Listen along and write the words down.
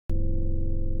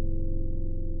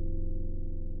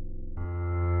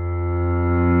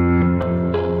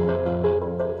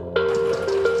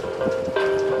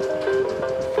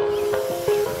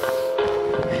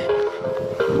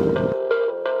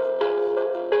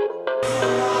Beautiful.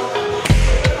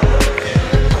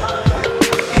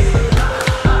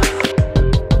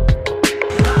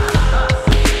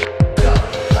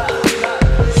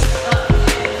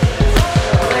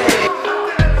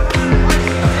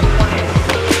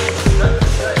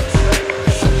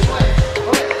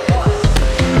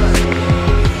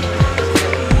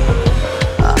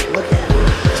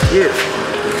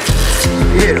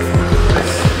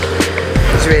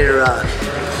 He's ready to rock.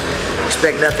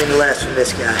 Expect nothing less from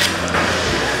this guy.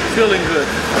 Feeling good.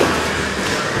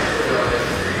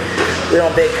 We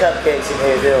don't bake cupcakes in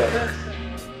here, do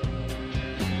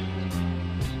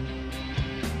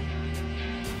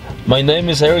we? My name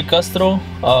is Eric Castro.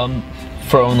 I'm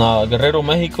from Guerrero,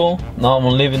 Mexico. Now I'm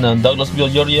living in Douglasville,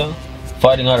 Georgia.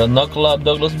 Fighting at a knuckle club,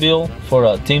 Douglasville,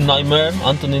 for Team Nightmare.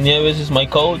 Anthony Nieves is my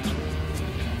coach.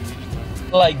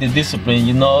 I like the discipline,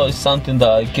 you know, it's something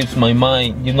that keeps my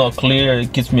mind, you know, clear.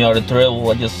 It keeps me out of trouble.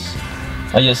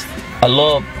 I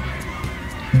love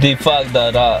the fact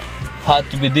that I had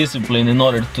to be disciplined in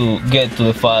order to get to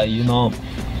the fight, you know.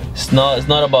 It's not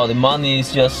about the money,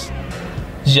 it's just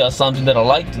something that I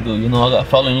like to do, you know. I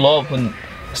fell in love when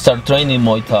I started training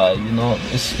Muay Thai, you know.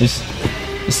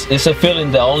 It's a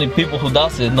feeling that only people who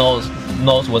does it knows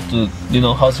what to, you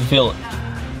know, how to feel it.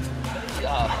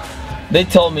 They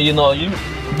told me, you know,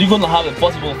 you're gonna have a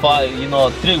possible fight, you know,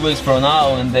 3 weeks from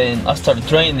now, and then I started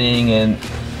training, and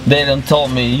they didn't tell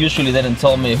me, usually they didn't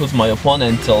tell me who's my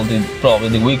opponent until probably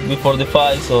the week before the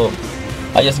fight, so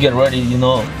I just get ready, you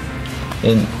know,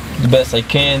 and the best I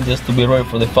can just to be ready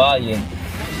for the fight. And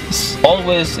it's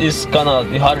always kind of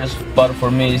the hardest part for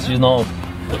me is, you know,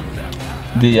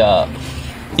 the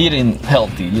eating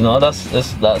healthy, you know, that's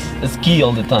key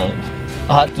all the time.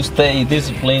 I had to stay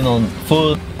disciplined on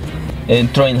food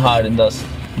and train hard, and that's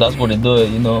what I do it,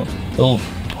 you know. So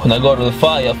when I go to the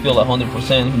fight, I feel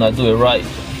 100% when I do it right.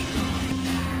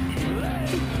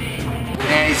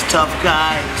 Man, he's a tough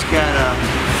guy. He's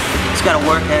got a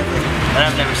work ethic that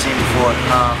I've never seen before.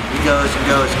 He goes and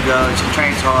goes and goes. He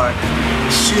trains hard.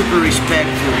 Super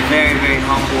respectful, very, very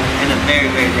humble, and a very,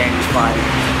 very dangerous fighter.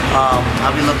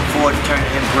 I'll be looking forward to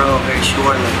turning him pro very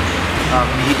shortly.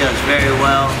 He does very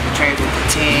well. He trains with the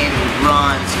team. He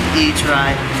runs. He eats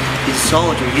right. He's a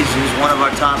soldier. He's one of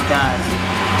our top guys.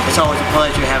 It's always a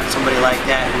pleasure having somebody like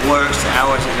that who works the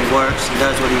hours that he works and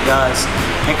does what he does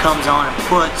and comes on and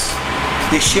puts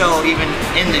the show even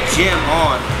in the gym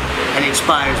on, and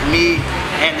inspires me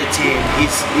and the team.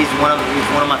 He's one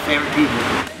of my favorite people.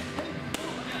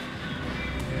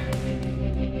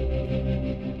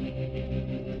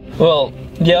 Well,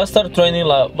 yeah, I started training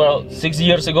like about 6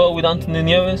 years ago with Anthony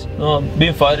Nieves.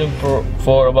 Been fighting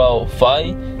for about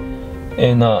 5,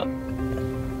 and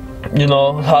you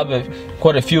know, have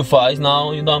quite a few fights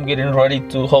now. You know, I'm getting ready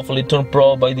to hopefully turn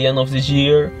pro by the end of this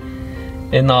year.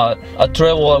 And I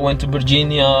travel. I went to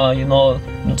Virginia, you know,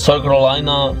 South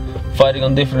Carolina, fighting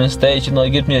on different stages. You know, it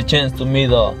gives me a chance to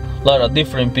meet a lot of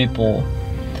different people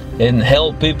and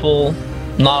help people.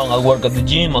 Now I work at the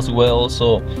gym as well,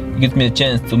 so it gives me a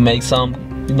chance to make some,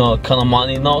 you know, kind of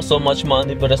money. Not so much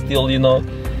money, but still, you know,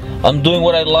 I'm doing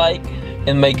what I like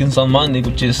and making some money,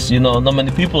 which is, you know, not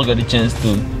many people get a chance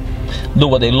to do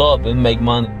what they love and make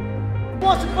money. Who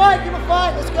wants to fight? Give a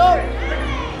fight. Let's go.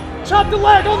 Chop the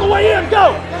leg on the way in,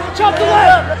 go! Chop the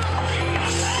leg!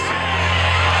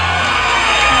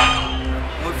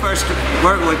 When we first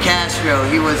worked with Castro,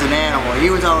 he was an animal. He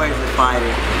was always a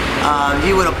fighter.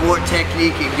 He would abort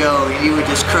technique and go, and he would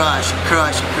just crush,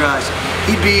 crush, crush.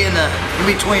 He'd be in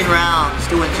between rounds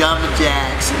doing jumping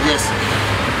jacks and just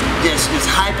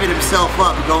hyping himself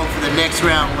up and going for the next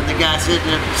round when the guy sitting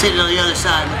on the other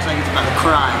side looks like he's about to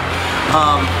cry.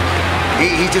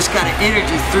 He just got an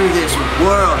energy through this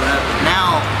world.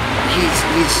 Now he's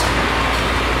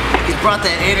brought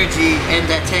that energy and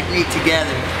that technique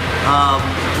together.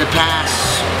 The past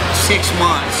 6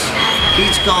 months,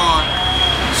 he's gone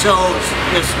so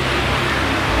just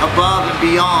above and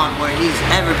beyond where he's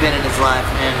ever been in his life,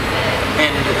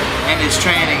 and his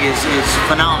training is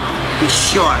phenomenal. He's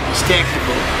sharp, he's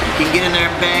technical. He can get in there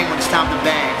and bang when it's time to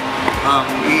bang.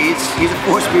 He's a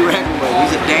force to be reckoned with.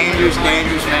 He's a dangerous,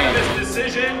 dangerous man.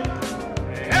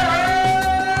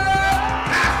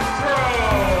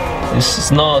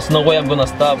 It's no way I'm gonna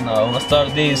stop now. When I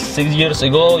started this 6 years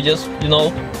ago, just, you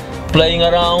know, playing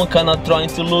around, kind of trying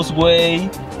to lose weight.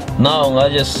 Now I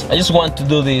just want to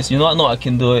do this. You know, I know I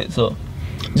can do it, so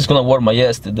I'm just gonna work my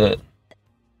ass to do it.